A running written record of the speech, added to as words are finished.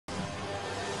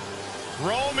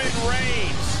Roman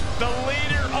Reigns, the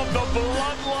leader of the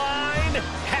bloodline,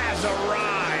 has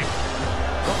arrived.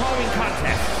 The following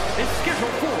contest is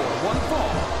scheduled for one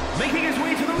fall. Making his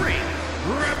way to the ring,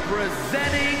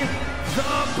 representing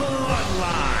the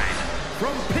bloodline.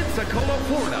 From Pensacola,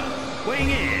 Florida,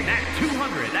 weighing in at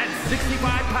 265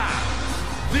 pounds,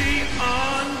 the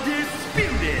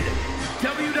undisputed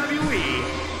WWE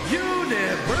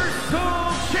Universal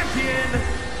Champion,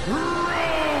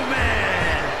 Roman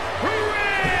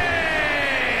Reigns!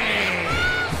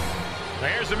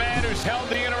 Here's a man who's held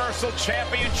the Universal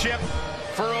Championship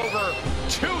for over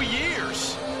 2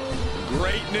 years.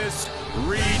 Greatness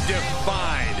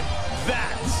redefined.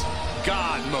 That's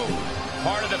God mode.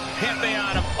 Part of the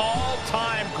pantheon of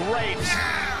all-time greats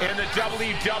in the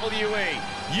WWE.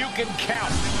 You can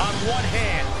count on one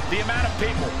hand the amount of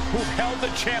people who've held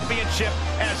the championship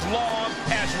as long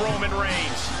as Roman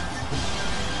Reigns.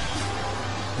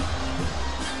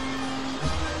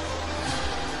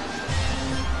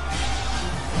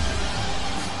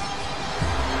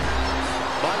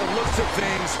 By the looks of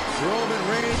things, Roman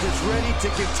Reigns is ready to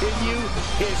continue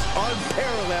his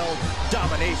unparalleled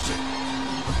domination.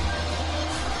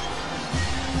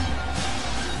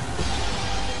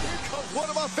 Here comes one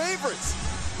of my favorites.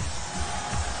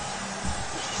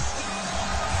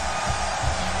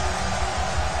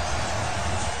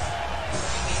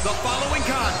 The following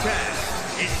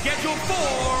contest is scheduled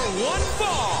for one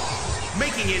fall.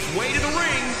 Making his way to the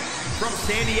ring from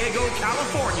San Diego,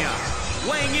 California,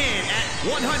 weighing in at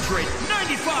 195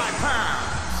 pounds,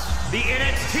 the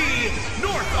NXT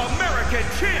North American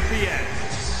Champion,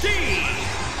 DM.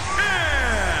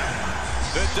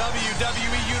 The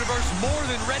WWE Universe more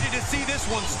than ready to see this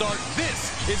one start.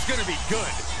 This is going to be good.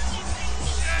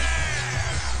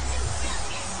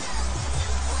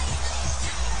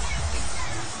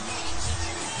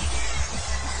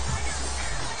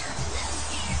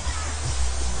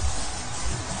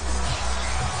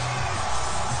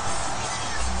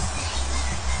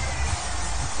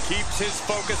 Keeps his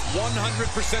focus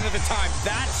 100% of the time.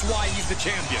 That's why he's the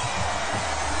champion.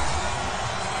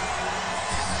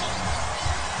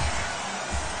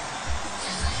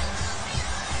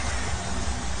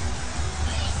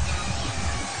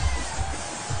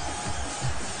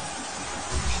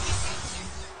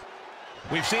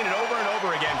 We've seen it over and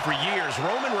over again for years.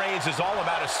 Roman Reigns is all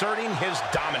about asserting his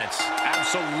dominance.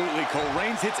 Absolutely, Cole.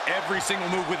 Reigns hits every single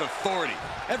move with authority.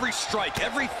 Every strike,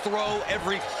 every throw,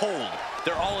 every hold.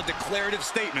 They're all a declarative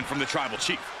statement from the tribal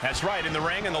chief. That's right. In the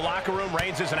ring, in the locker room,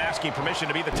 Reigns isn't asking permission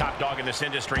to be the top dog in this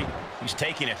industry. He's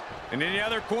taking it. And in the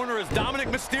other corner is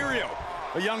Dominik Mysterio,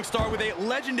 a young star with a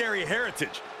legendary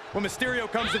heritage. When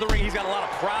Mysterio comes to the ring, he's got a lot of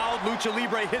proud Lucha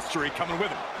Libre history coming with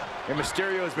him. And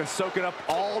Mysterio has been soaking up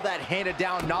all that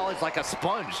handed-down knowledge like a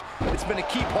sponge. It's been a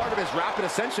key part of his rapid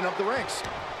ascension up the ranks.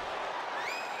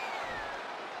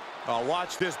 Oh,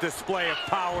 watch this display of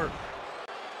power.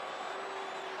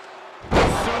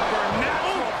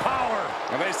 Supernatural power.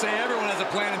 And they say everyone has a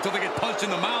plan until they get punched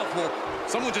in the mouth. Well,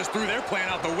 someone just threw their plan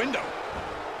out the window.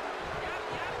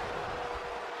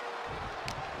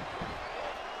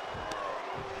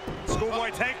 Schoolboy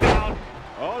takedown.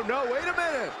 Oh, no, wait a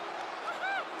minute.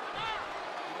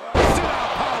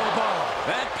 Powerbomb.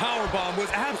 That powerbomb was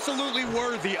absolutely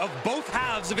worthy of both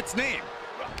halves of its name.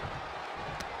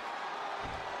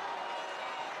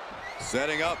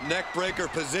 Setting up neckbreaker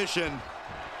position.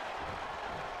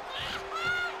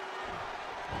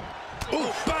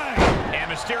 Ooh, bang!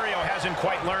 And Mysterio hasn't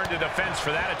quite learned a defense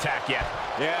for that attack yet.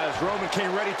 Yeah, as Roman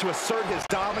came ready to assert his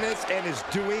dominance and is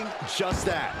doing just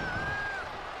that.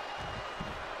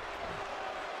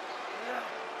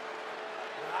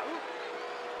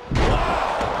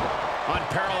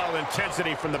 Unparalleled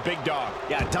intensity from the big dog.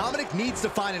 Yeah, Dominik needs to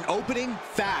find an opening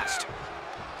fast.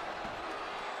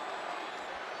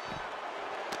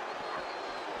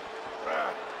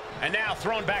 And now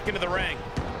thrown back into the ring.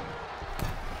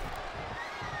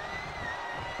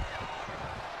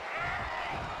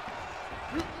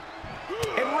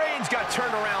 And Reigns got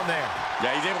turned around there.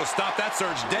 Yeah, he's able to stop that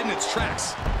surge dead in its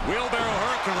tracks. Wheelbarrow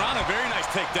Hurricanrana, very nice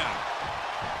takedown.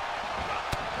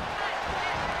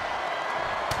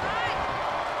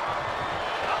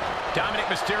 Dominik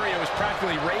Mysterio is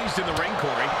practically raised in the ring,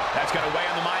 Corey. That's got to weigh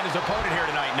on the mind of his opponent here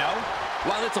tonight, no?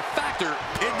 While it's a factor,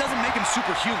 it doesn't make him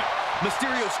superhuman.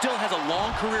 Mysterio still has a long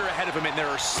career ahead of him, and there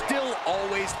are still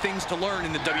always things to learn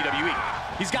in the WWE.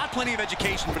 He's got plenty of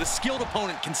education, but a skilled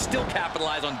opponent can still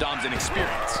capitalize on Dom's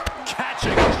inexperience.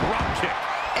 Catching a drop kick.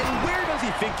 And where does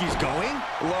he think he's going?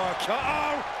 Look.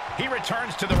 Uh-oh. He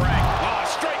returns to the ring. Oh,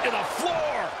 straight to the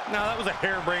floor. Now, that was a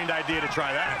harebrained idea to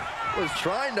try that. Was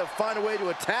trying to find a way to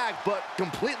attack, but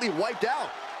completely wiped out.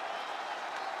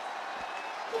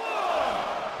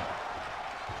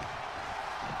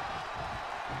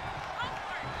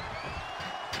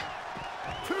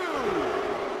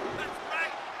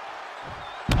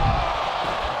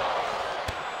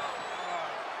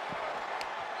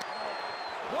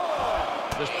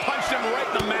 Just punched him right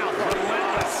in the mouth.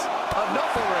 Relentless.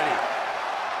 Enough already.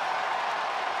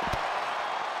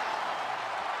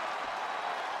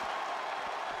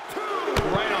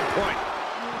 Right on point.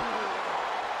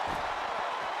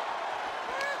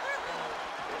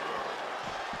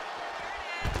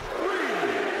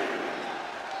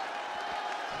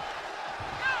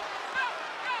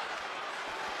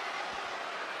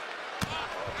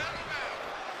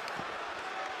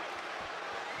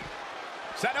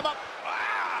 Set him up.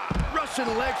 Russian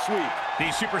leg sweep.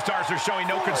 These superstars are showing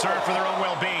no concern for their own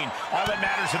well-being. All that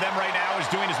matters to them right now is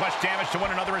doing as much damage to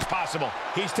one another as possible.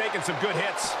 He's taking some good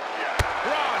hits.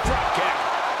 Raw drop kick.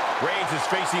 Reigns is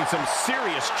facing some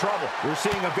serious trouble. We're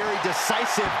seeing a very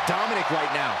decisive Dominik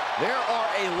right now. There are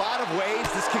a lot of ways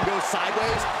this can go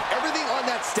sideways. Everything on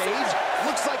that stage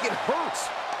looks like it hurts.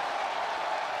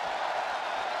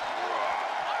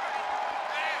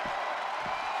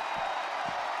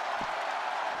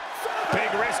 Big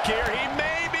risk here. He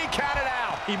may be counted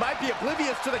out. He might be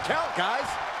oblivious to the count, guys.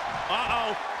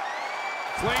 Uh-oh.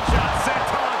 Slingshot sent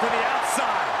on to the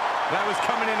outside. That was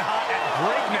coming in hot at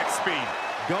breakneck speed.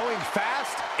 Going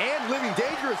fast and living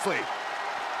dangerously.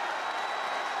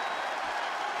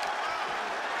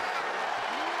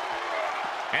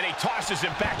 And he tosses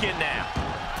him back in now.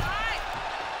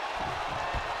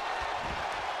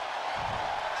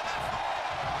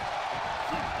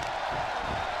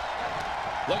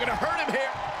 Looking to hurt him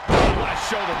here. Last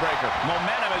shoulder breaker.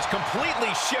 Momentum has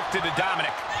completely shifted to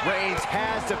Dominik. Reigns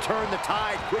has to turn the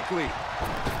tide quickly.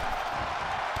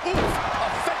 Oof,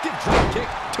 effective drop kick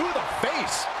to the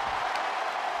face.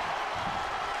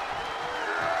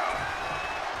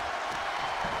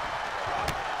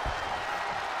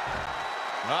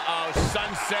 Uh-oh,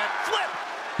 sunset flip.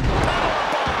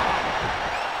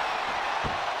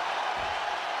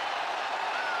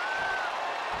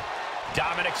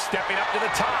 Dominik stepping up to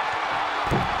the top.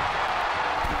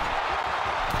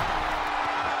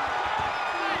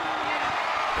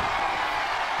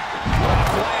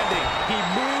 Rough landing. He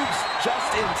moves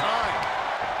just in time.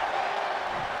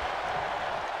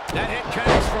 That hit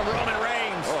connects from Roman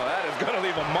Reigns. Oh, that is going to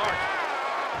leave a mark.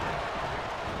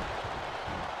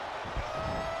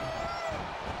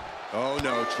 Oh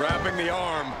no, trapping the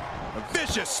arm. A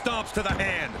vicious stomps to the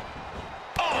hand.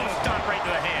 Oh, stomp right to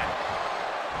the hand.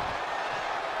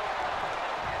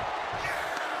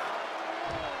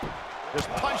 Just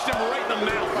punched him right in the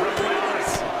mouth.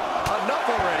 Relentless. Enough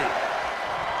already.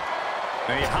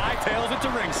 And he hightails it to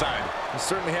ringside. He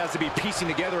certainly has to be piecing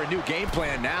together a new game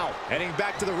plan now. Heading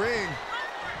back to the ring.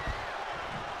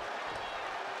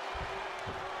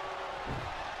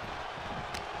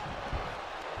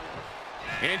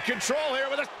 In control here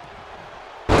with a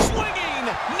swinging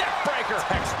neck breaker.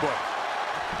 Textbook.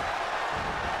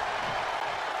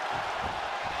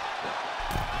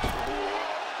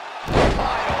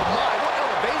 My, oh my, what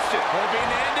elevation. Hoping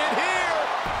to end it here.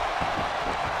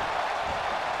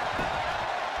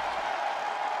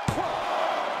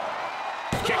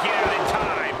 Kicking out in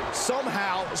time.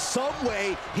 Somehow, some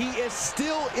way, he is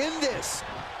still in this.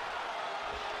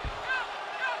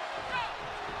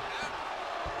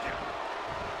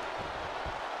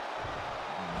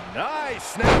 Nice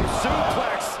snap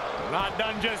suplex. Not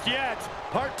done just yet.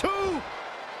 Part two.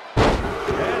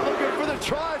 And looking for the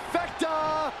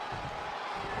trifecta.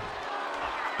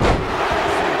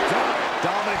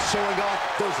 Dominik showing off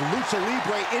those Lucha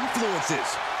Libre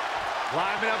influences.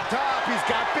 Climbing up top, he's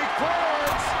got big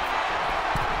plans.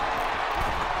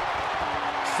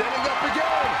 Setting up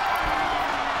again.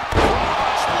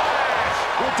 Splash.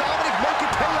 Will Dominik make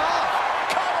it pay off?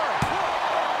 Cover.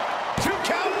 2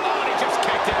 count. Oh, he just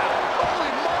kicked out.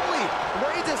 Holy moly.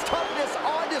 Reigns' toughness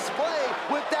on display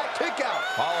with that kick out.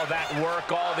 All of that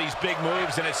work, all these big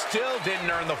moves, and it still didn't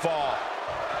earn the fall.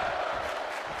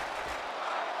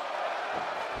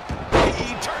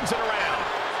 He turns it around.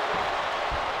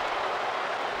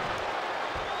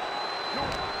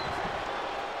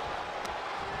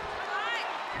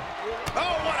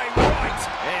 Oh, what a right!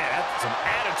 Man, that's some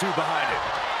attitude behind it.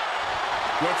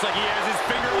 Looks like he has his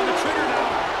finger on the trigger now.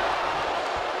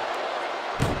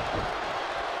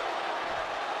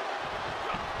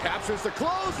 Captures the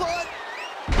clothesline.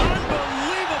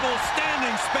 Unbelievable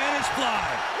standing Spanish fly.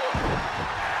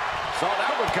 Saw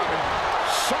that one coming.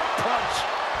 Sharp punch.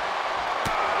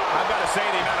 I've got to say,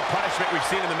 the amount of punishment we've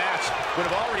seen in the match would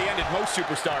have already ended most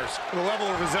superstars. The level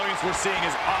of resilience we're seeing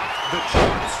is off the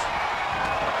charts.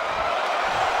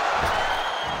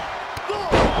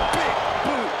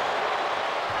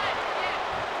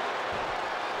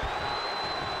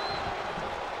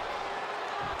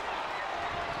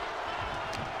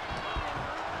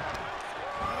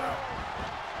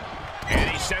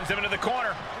 sends him into the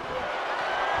corner.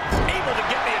 Able to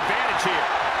get the advantage here.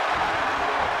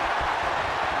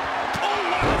 Oh,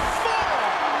 what a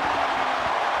forearm!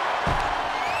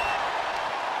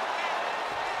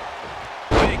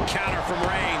 Big counter from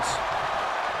Reigns.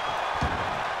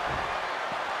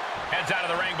 Heads out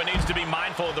of the ring, but needs to be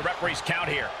mindful of the referee's count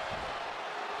here.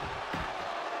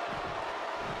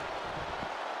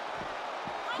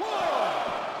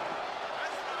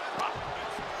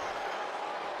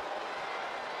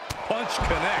 Punch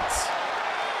connects.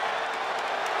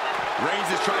 Reigns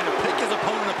is trying to pick his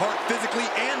opponent apart physically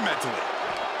and mentally.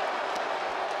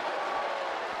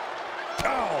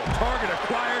 Oh, target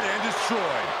acquired and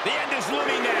destroyed. The end is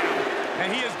looming now.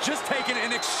 And he has just taken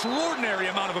an extraordinary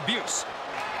amount of abuse.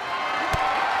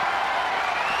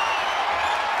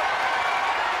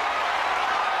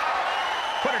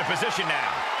 Put her in position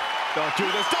now. Don't do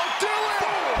this. Don't do it!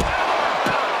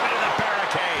 Into the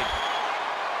barricade.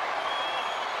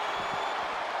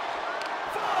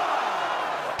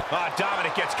 Oh,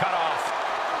 Dominik gets cut off.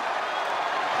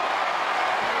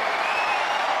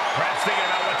 Perhaps thinking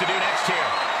about what to do next here.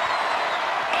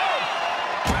 Oh!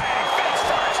 Bang! Face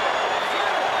first!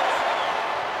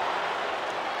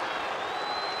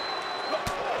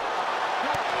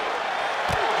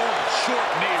 Oh,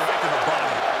 short knee right to the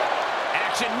body.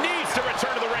 Action needs to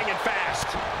return to the ring and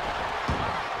fast.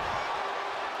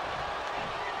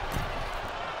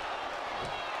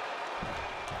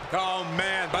 Oh,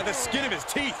 man, by the skin of his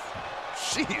teeth.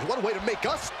 Jeez, what a way to make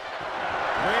us.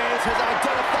 Reigns has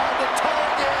identified the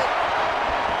target.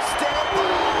 Stand by.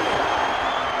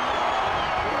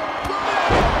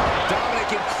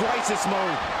 Dominik in crisis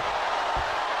mode.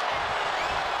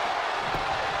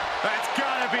 That's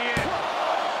gotta be it.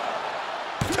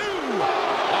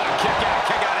 Kick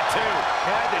out at 2.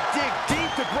 Had to dig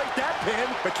deep to break that pin,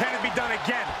 but can it be done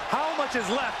again? How much is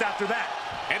left after that?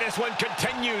 And this one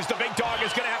continues. The big dog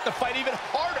is going to have to fight even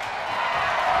harder.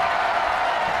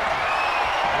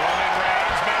 Roman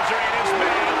Reigns measuring his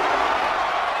man.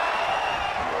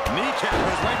 Kneecap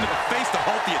goes right into the face to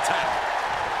halt the attack.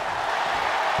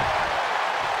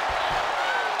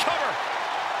 Cover.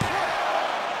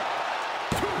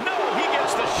 No, he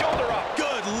gets the shoulder up.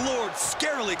 Good Lord,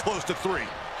 scarily close to 3.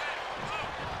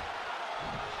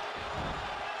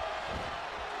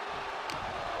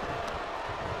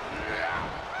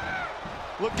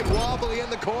 Looking wobbly in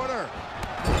the corner.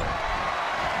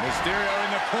 Mysterio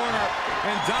in the corner,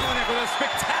 and Dominik with a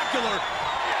spectacular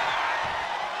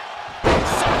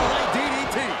satellite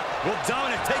DDT. Will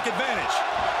Dominik take advantage?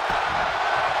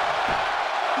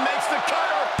 Makes the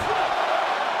cover.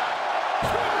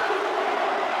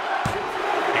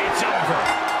 It's over.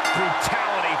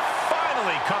 Brutality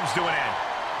finally comes to an end.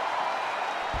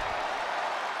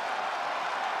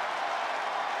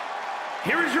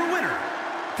 Here is your winner,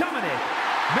 Dominik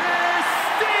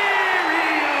Mysterio!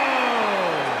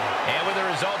 And with the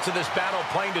results of this battle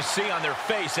plain to see on their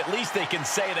face, at least they can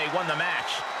say they won the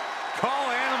match.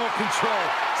 Call animal control.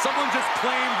 Someone just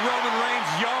claimed Roman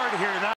Reigns' yard here.